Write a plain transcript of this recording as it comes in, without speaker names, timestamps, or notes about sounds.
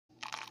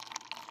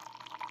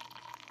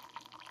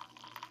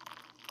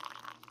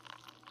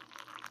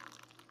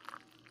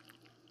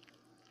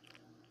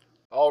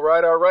All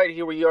right.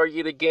 Here we are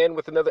yet again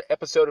with another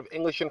episode of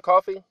English and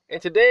Coffee.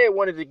 And today I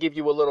wanted to give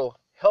you a little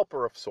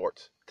helper of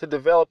sorts to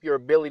develop your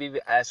ability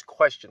to ask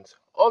questions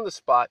on the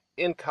spot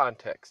in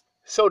context.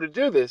 So to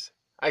do this,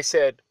 I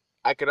said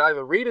I could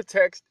either read a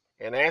text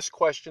and ask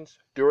questions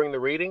during the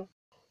reading,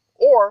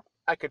 or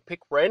I could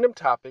pick random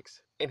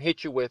topics and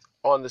hit you with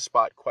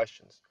on-the-spot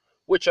questions,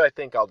 which I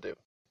think I'll do.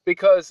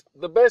 Because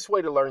the best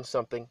way to learn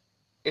something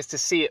is to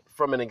see it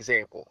from an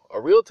example, a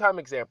real-time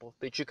example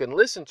that you can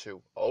listen to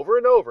over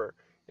and over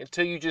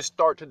until you just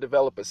start to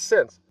develop a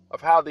sense of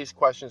how these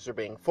questions are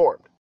being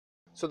formed.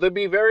 So there'll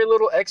be very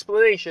little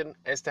explanation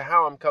as to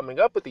how I'm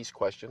coming up with these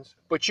questions,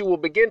 but you will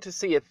begin to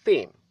see a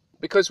theme.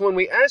 Because when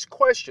we ask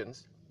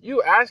questions,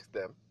 you ask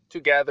them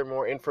to gather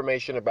more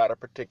information about a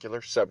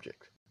particular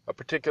subject, a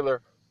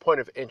particular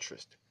point of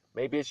interest.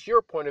 Maybe it's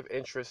your point of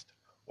interest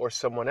or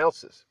someone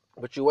else's,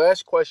 but you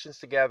ask questions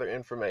to gather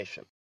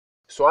information.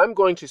 So I'm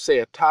going to say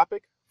a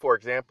topic, for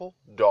example,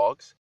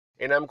 dogs,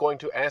 and I'm going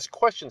to ask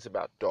questions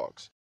about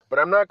dogs. But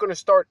I'm not going to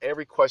start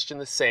every question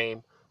the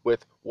same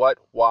with what,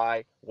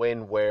 why,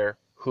 when, where,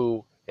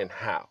 who, and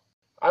how.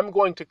 I'm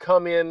going to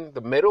come in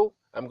the middle.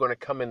 I'm going to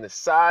come in the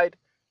side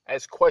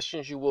as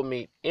questions you will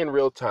meet in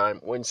real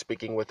time when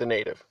speaking with a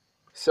native.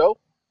 So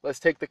let's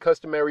take the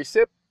customary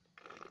sip.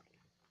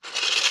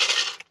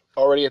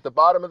 Already at the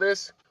bottom of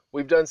this,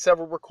 we've done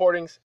several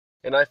recordings,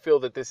 and I feel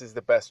that this is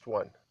the best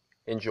one.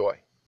 Enjoy.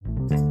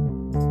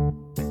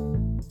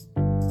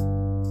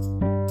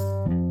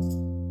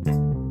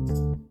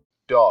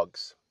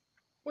 Dogs.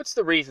 What's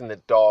the reason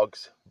that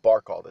dogs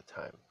bark all the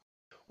time?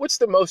 What's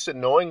the most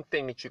annoying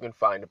thing that you can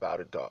find about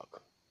a dog?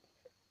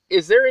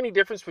 Is there any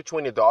difference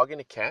between a dog and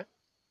a cat?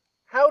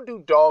 How do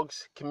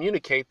dogs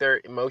communicate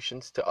their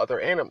emotions to other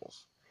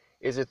animals?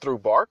 Is it through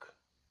bark?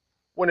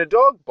 When a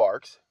dog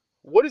barks,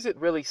 what is it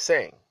really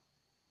saying?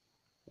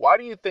 Why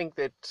do you think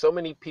that so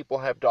many people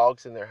have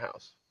dogs in their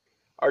house?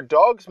 Are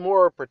dogs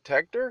more a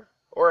protector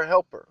or a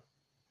helper?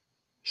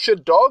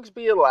 Should dogs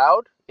be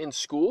allowed in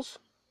schools?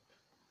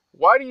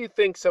 Why do you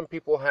think some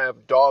people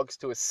have dogs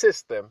to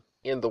assist them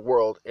in the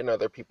world and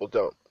other people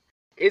don't?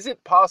 Is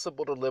it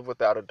possible to live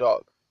without a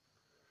dog?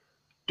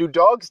 Do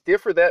dogs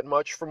differ that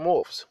much from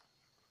wolves?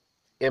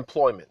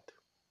 Employment.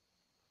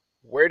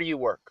 Where do you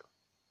work?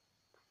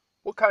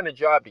 What kind of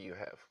job do you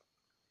have?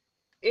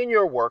 In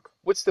your work,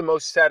 what's the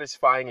most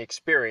satisfying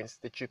experience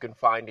that you can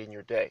find in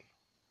your day?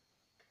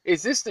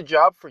 Is this the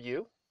job for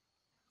you?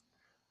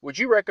 Would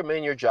you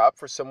recommend your job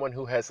for someone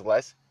who has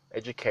less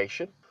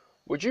education?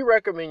 Would you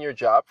recommend your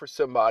job for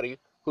somebody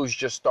who's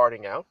just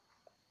starting out?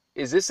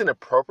 Is this an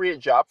appropriate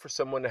job for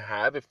someone to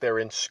have if they're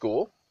in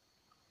school?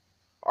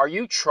 Are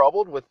you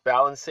troubled with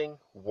balancing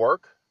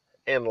work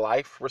and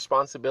life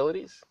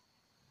responsibilities?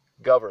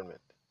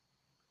 Government.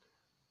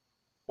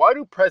 Why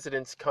do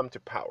presidents come to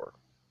power?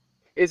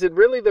 Is it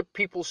really the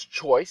people's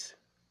choice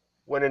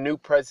when a new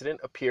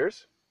president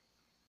appears?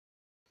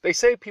 They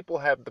say people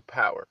have the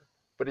power,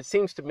 but it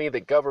seems to me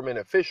that government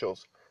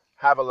officials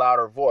have a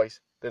louder voice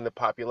than the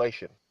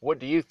population. What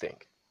do you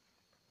think?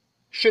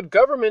 Should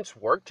governments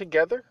work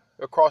together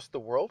across the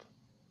world?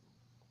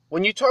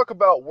 When you talk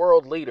about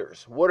world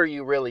leaders, what are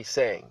you really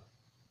saying?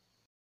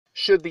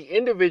 Should the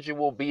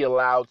individual be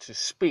allowed to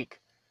speak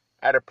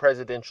at a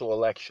presidential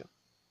election?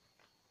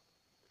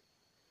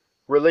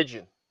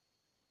 Religion.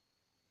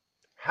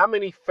 How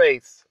many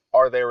faiths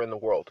are there in the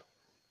world?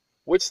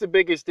 What's the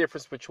biggest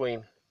difference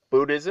between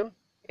Buddhism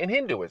and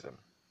Hinduism?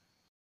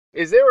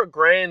 Is there a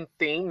grand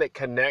theme that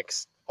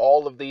connects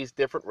all of these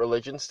different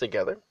religions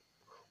together?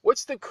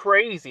 What's the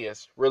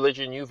craziest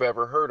religion you've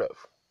ever heard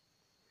of?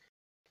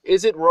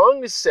 Is it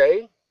wrong to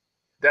say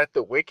that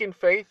the Wiccan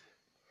faith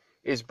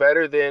is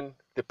better than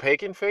the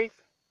pagan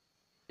faith?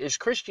 Is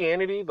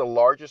Christianity the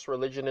largest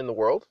religion in the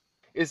world?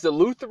 Is the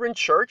Lutheran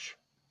Church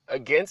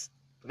against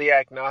the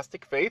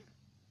agnostic faith,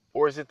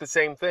 or is it the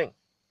same thing?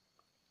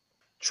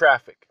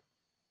 Traffic.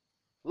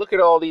 Look at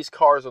all these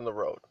cars on the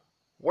road.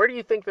 Where do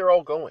you think they're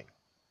all going?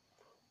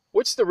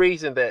 What's the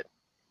reason that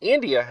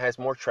India has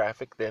more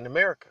traffic than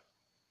America?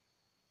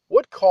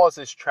 What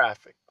causes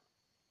traffic?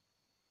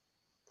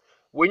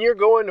 When you're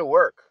going to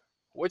work,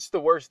 what's the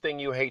worst thing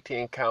you hate to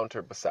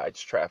encounter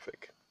besides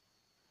traffic?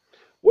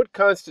 What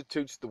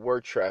constitutes the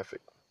word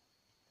traffic?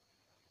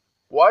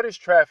 Why does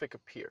traffic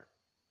appear?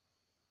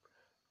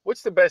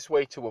 What's the best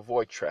way to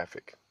avoid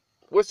traffic?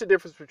 What's the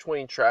difference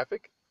between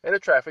traffic and a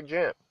traffic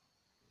jam?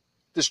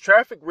 Does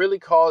traffic really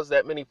cause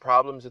that many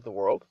problems in the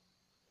world?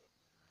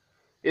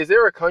 Is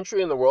there a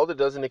country in the world that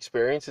doesn't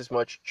experience as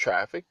much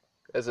traffic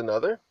as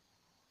another?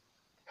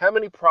 How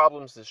many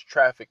problems does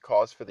traffic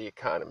cause for the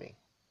economy?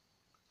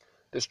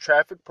 Does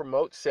traffic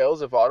promote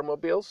sales of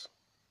automobiles?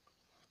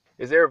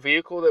 Is there a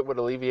vehicle that would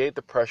alleviate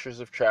the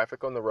pressures of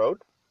traffic on the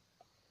road?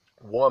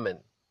 Woman.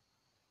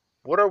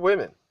 What are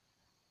women?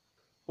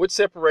 What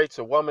separates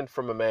a woman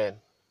from a man?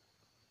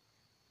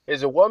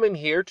 Is a woman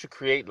here to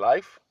create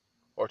life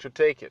or to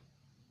take it?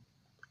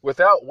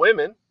 Without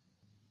women,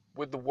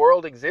 would the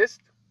world exist?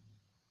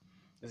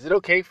 Is it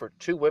okay for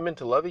two women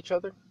to love each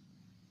other?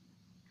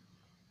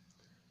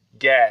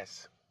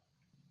 Gas.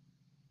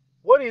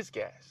 What is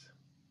gas?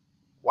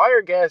 Why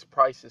are gas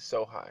prices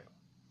so high?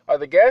 Are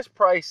the gas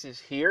prices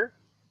here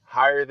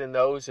higher than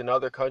those in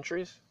other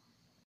countries?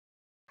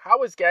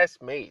 How is gas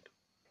made?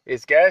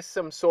 Is gas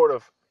some sort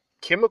of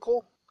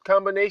chemical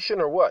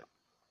combination or what?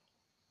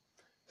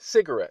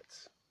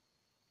 Cigarettes.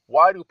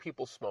 Why do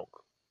people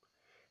smoke?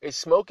 Is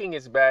smoking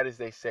as bad as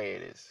they say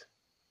it is?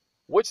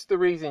 What's the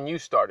reason you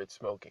started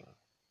smoking?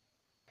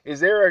 Is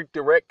there a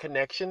direct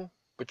connection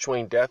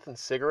between death and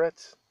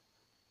cigarettes?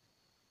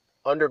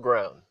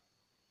 Underground.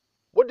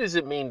 What does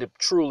it mean to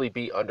truly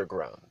be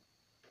underground?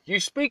 You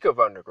speak of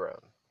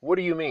underground. What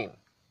do you mean?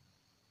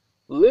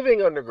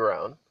 Living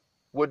underground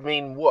would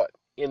mean what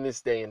in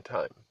this day and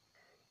time?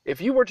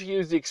 If you were to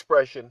use the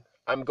expression,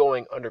 I'm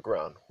going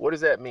underground, what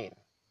does that mean?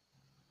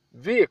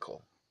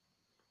 Vehicle.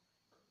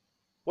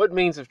 What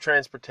means of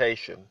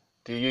transportation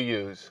do you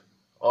use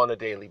on a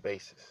daily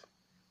basis?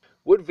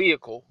 What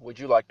vehicle would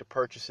you like to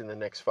purchase in the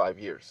next 5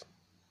 years?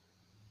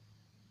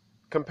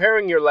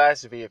 Comparing your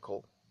last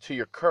vehicle to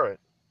your current,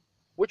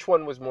 which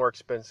one was more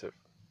expensive?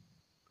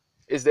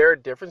 Is there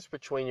a difference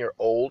between your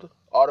old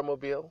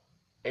automobile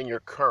and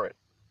your current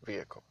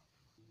vehicle?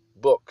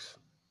 Books.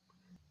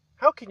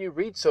 How can you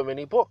read so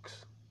many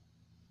books?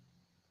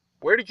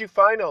 Where did you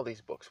find all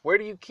these books? Where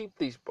do you keep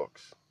these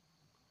books?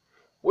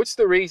 What's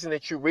the reason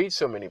that you read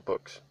so many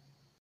books?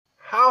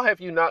 How have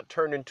you not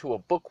turned into a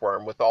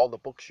bookworm with all the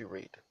books you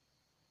read?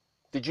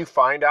 Did you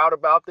find out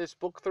about this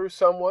book through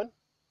someone?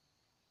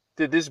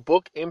 Did this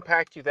book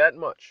impact you that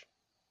much?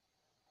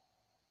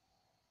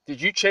 Did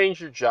you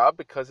change your job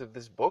because of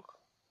this book?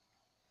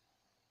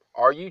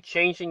 Are you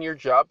changing your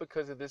job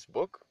because of this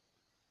book?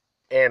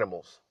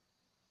 Animals.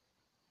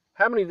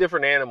 How many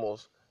different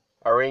animals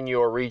are in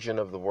your region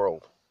of the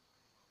world?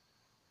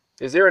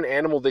 Is there an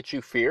animal that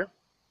you fear?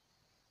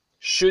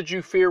 Should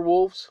you fear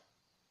wolves?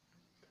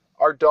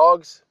 Are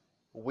dogs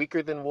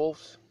weaker than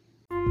wolves?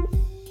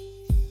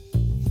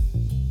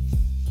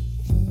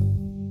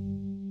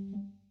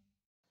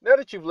 Now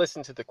that you've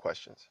listened to the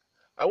questions,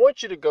 I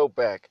want you to go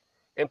back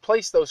and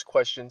place those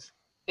questions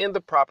in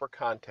the proper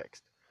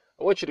context.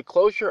 I want you to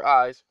close your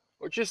eyes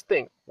or just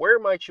think, where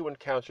might you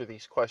encounter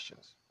these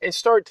questions? And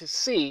start to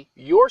see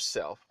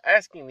yourself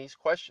asking these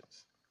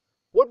questions.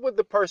 What would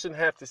the person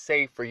have to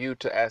say for you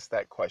to ask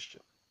that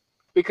question?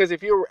 Because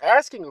if you're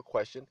asking a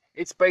question,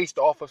 it's based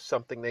off of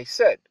something they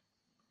said.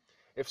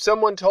 If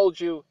someone told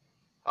you,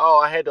 oh,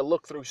 I had to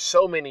look through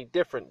so many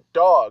different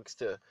dogs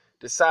to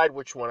decide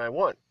which one I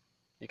want,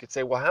 you could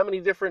say, well, how many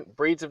different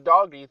breeds of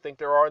dog do you think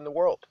there are in the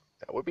world?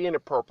 That would be an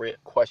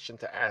appropriate question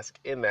to ask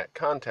in that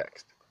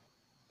context.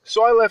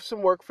 So I left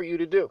some work for you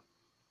to do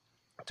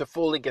to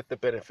fully get the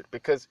benefit,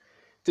 because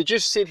to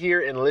just sit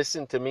here and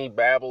listen to me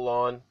babble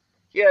on,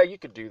 yeah, you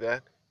could do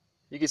that.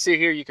 You can sit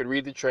here, you can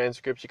read the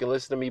transcripts, you can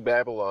listen to me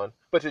babble on,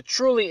 but to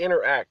truly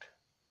interact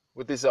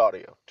with this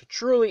audio, to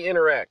truly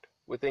interact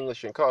with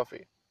English and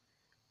Coffee,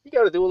 you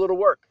got to do a little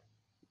work.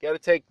 You got to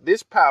take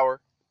this power,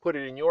 put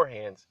it in your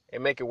hands,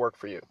 and make it work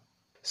for you.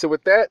 So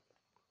with that,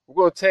 we're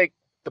going to take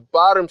the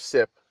bottom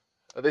sip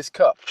of this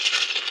cup.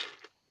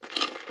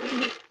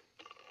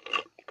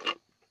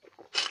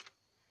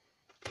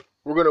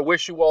 We're going to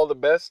wish you all the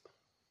best,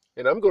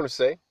 and I'm going to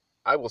say,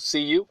 I will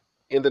see you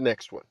in the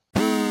next one.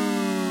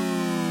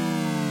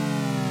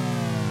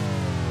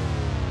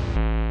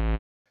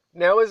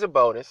 Now, as a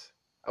bonus,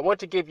 I want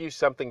to give you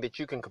something that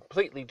you can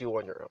completely do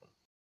on your own.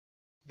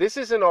 This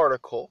is an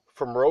article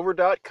from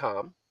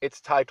Rover.com.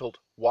 It's titled,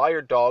 Why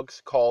Are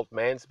Dogs Called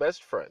Man's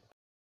Best Friend?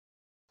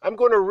 I'm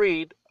going to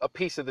read a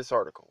piece of this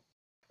article,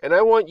 and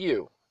I want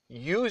you,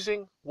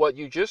 using what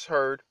you just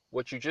heard,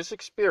 what you just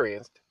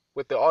experienced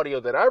with the audio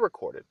that I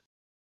recorded,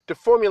 to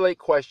formulate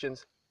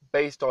questions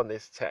based on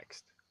this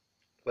text.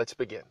 Let's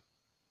begin.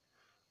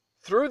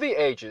 Through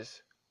the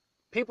ages,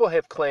 people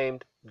have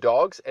claimed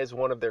dogs as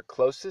one of their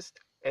closest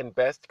and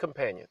best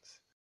companions.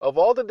 Of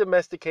all the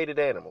domesticated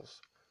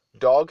animals,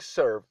 dogs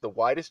serve the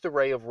widest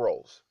array of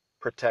roles: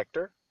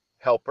 protector,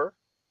 helper,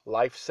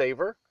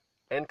 lifesaver,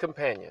 and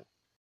companion.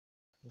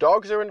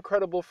 Dogs are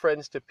incredible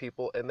friends to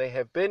people, and they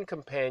have been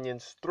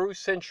companions through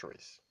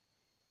centuries.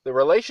 The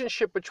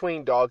relationship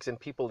between dogs and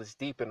people is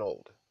deep and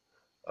old,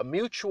 a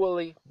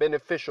mutually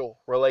beneficial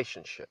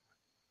relationship.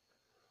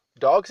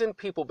 Dogs and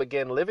people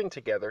began living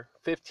together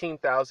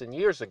 15,000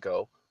 years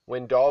ago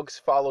when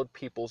dogs followed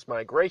people's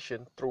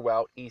migration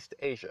throughout East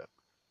Asia.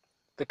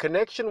 The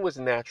connection was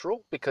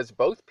natural because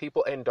both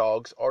people and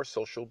dogs are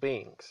social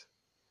beings.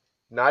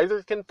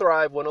 Neither can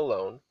thrive when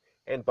alone,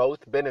 and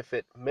both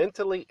benefit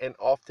mentally and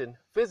often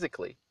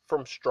physically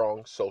from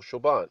strong social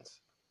bonds.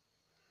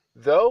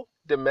 Though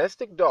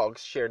domestic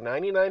dogs share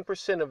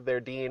 99% of their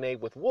DNA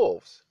with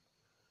wolves,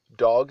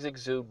 dogs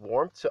exude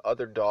warmth to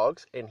other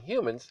dogs and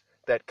humans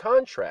that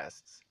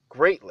contrasts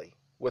greatly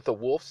with a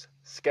wolf's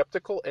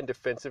skeptical and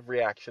defensive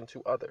reaction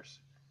to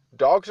others.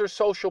 Dogs are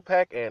social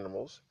pack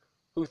animals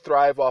who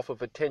thrive off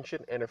of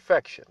attention and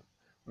affection,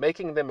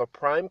 making them a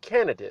prime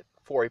candidate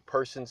for a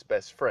person's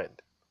best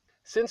friend.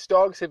 Since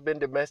dogs have been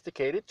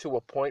domesticated to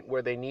a point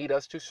where they need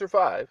us to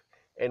survive,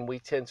 and we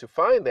tend to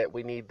find that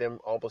we need them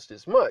almost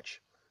as much,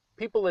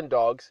 people and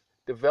dogs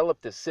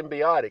developed a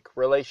symbiotic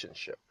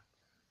relationship.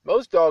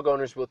 Most dog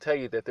owners will tell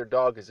you that their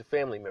dog is a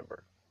family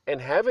member,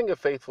 and having a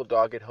faithful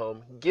dog at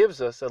home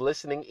gives us a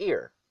listening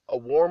ear, a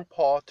warm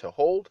paw to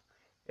hold,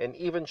 and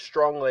even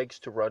strong legs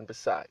to run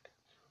beside.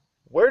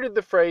 Where did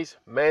the phrase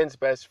man's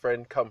best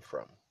friend come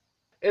from?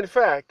 In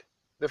fact,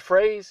 the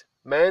phrase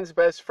man's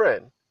best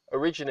friend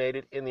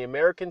originated in the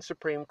American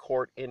Supreme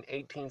Court in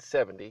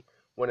 1870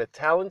 when a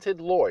talented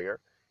lawyer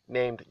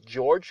named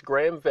George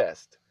Graham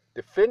Vest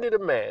defended a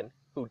man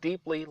who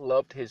deeply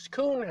loved his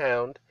coon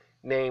hound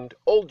named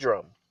Old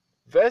Drum.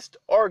 Vest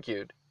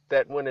argued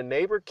that when a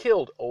neighbor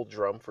killed Old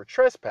Drum for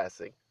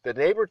trespassing, the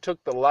neighbor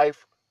took the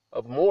life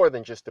of more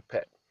than just a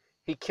pet.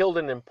 He killed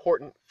an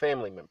important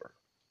family member.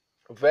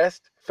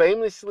 Vest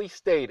famously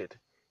stated,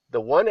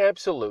 "The one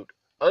absolute,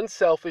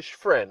 unselfish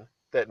friend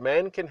that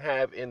man can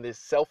have in this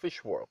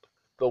selfish world,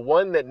 the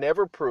one that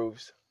never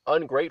proves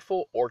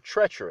ungrateful or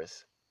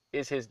treacherous,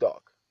 is his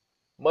dog,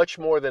 much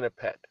more than a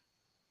pet."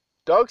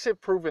 Dogs have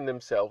proven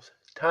themselves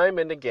time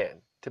and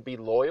again to be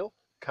loyal,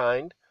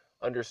 kind,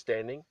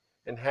 understanding,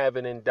 and have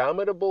an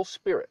indomitable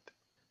spirit.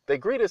 They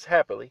greet us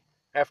happily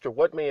after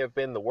what may have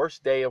been the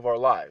worst day of our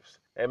lives,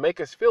 and make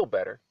us feel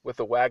better with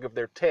a wag of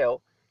their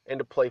tail and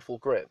a playful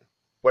grin.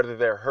 Whether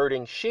they're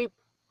herding sheep,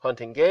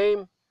 hunting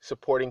game,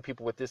 supporting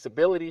people with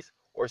disabilities,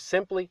 or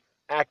simply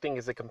acting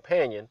as a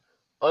companion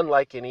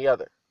unlike any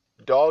other,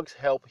 dogs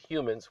help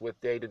humans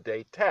with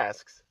day-to-day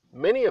tasks,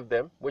 many of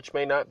them which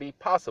may not be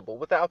possible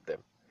without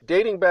them.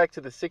 Dating back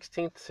to the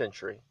 16th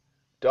century,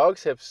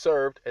 dogs have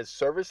served as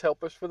service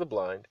helpers for the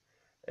blind,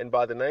 and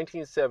by the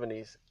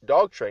 1970s,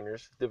 dog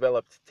trainers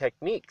developed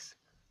techniques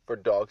for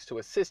dogs to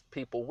assist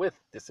people with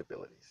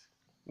disabilities.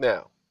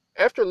 Now,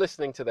 after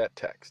listening to that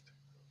text,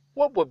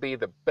 what would be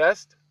the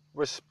best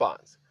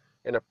response,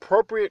 an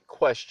appropriate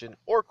question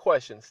or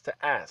questions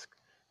to ask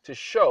to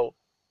show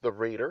the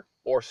reader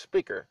or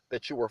speaker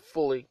that you were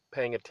fully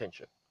paying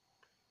attention?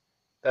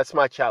 That's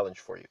my challenge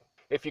for you.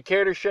 If you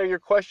care to share your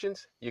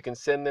questions, you can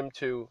send them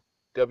to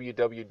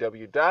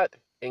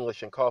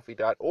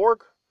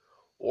www.englishandcoffee.org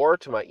or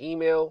to my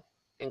email,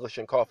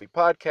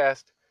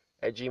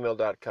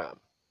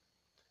 englishandcoffeepodcast@gmail.com.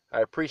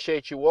 I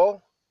appreciate you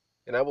all,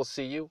 and I will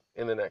see you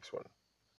in the next one.